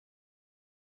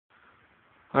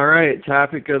Alright,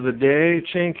 topic of the day,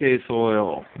 chain case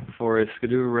oil for a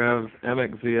Skidoo Rev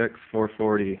MXZX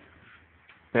 440.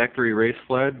 Factory race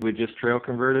sled, we just trail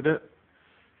converted it.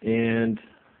 And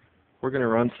we're going to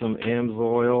run some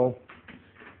Amsoil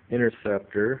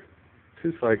Interceptor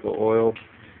 2-cycle oil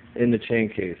in the chain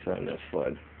case on this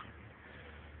sled.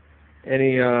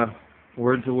 Any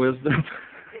words of wisdom?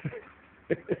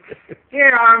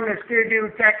 Yeah, I'm the Skidoo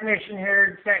technician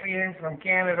here, setting in from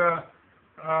Canada.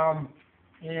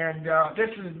 This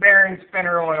is bearing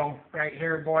spinner oil right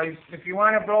here, boys. If you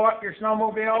want to blow up your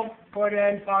snowmobile, put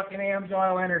in fucking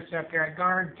Amsoil Interceptor. I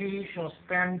guarantee she'll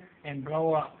spin and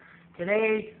blow up.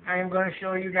 Today, I am going to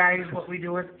show you guys what we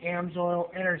do with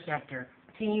Amsoil Interceptor.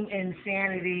 Team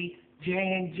Insanity,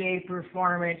 J&J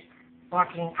Performance,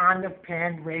 fucking on the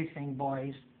pen racing,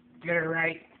 boys. Get it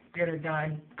right, get it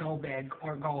done, go big,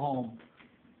 or go home.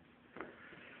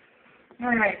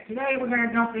 Alright, today we're going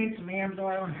to dump in some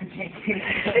Amsoil in the tank.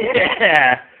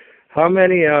 Yeah. How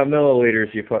many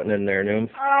milliliters you putting in there,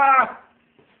 Nooms?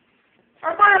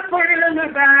 I'm going to put it in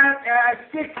about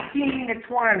 16 to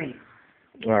 20.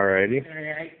 Alrighty.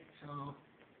 Alright, so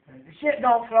the shit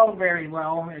don't flow very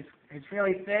well. It's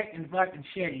really thick and fucking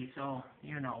shitty, so,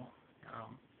 you know.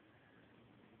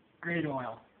 Great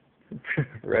oil.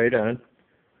 Right on.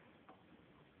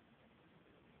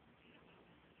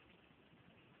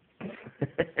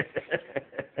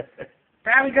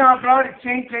 Probably gonna blow the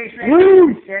chain case right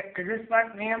now, shit, because this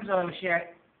fucking Amsoil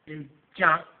shit is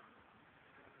junk.